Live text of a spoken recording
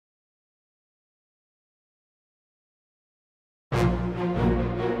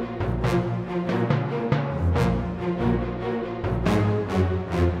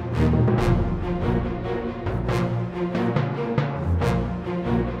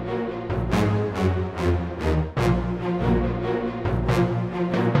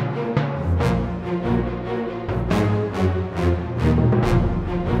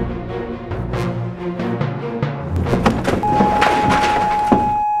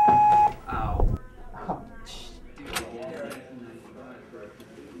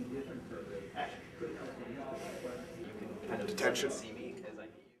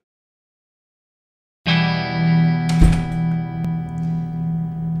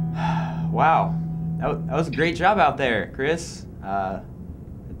Wow, that was a great job out there, Chris. That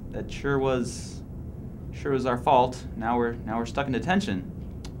sure was our fault. Now we're stuck in detention.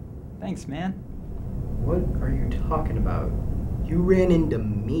 Thanks, man. What are you talking about? You ran into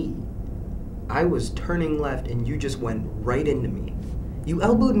me. I was turning left and you just went right into me. You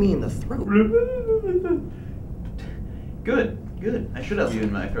elbowed me in the throat. Good. I should elbow you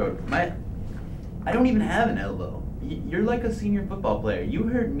in my throat. I don't even have an elbow. You're like a senior football player. You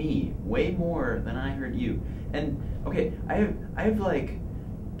hurt me way more than I hurt you. And okay, I have like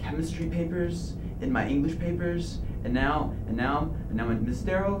chemistry papers in my English papers, and now Miss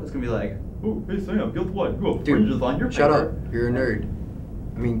Darrow is gonna be like, oh, hey Sam, guess what? You have fringes on your paper. Shut up. You're a nerd.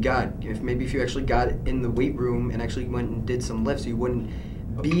 I mean, God, if you actually got in the weight room and actually went and did some lifts, you wouldn't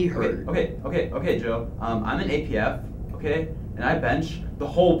be hurt. Okay, Joe. I'm an APF, okay, and I bench the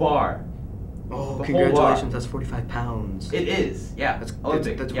whole bar. Oh, congratulations! That's 45 pounds. It is, yeah. That's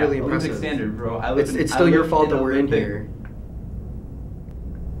yeah, really impressive. Olympic standard, bro. It's still your fault that we're in here.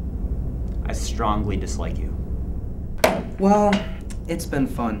 I strongly dislike you. Well, it's been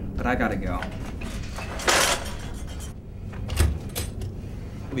fun, but I gotta go.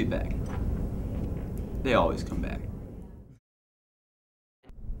 I'll be back. They always come back.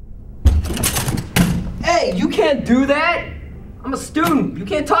 Hey, you can't do that! I'm a student. You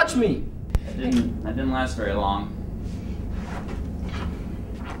can't touch me. That didn't last very long.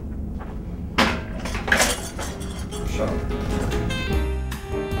 Shut up.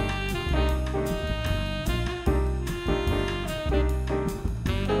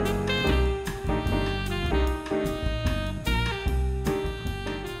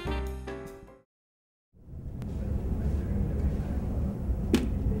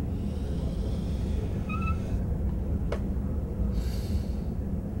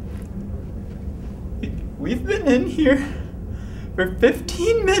 We've been in here for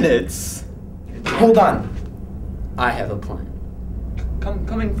 15 minutes. Hold on. I have a plan.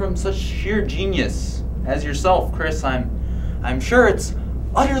 Coming from such sheer genius as yourself, Chris, I'm sure it's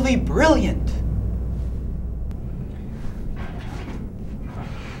utterly brilliant.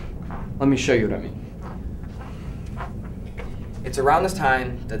 Let me show you what I mean. It's around this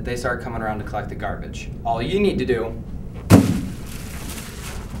time that they start coming around to collect the garbage. All you need to do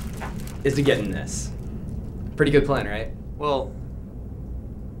is to get in this. Pretty good plan, right? Well,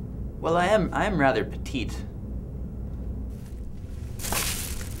 I am rather petite.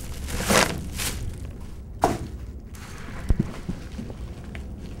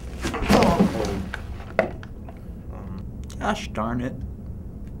 Gosh darn it.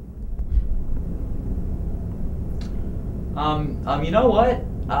 You know what?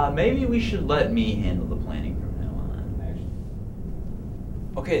 Maybe we should let me handle the planning from now on. Actually.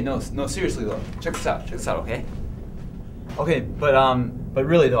 Okay, no, seriously though. Check this out, okay? Okay, but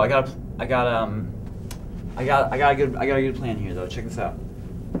really though, I got a good plan here though. Check this out.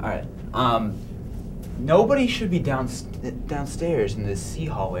 All right. Nobody should be downstairs in this C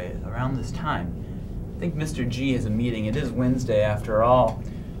hallway around this time. I think Mr. G has a meeting. It is Wednesday after all.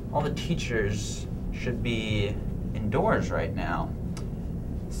 All the teachers should be indoors right now.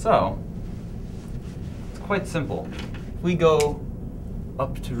 So, it's quite simple. We go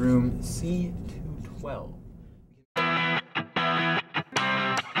up to room C212.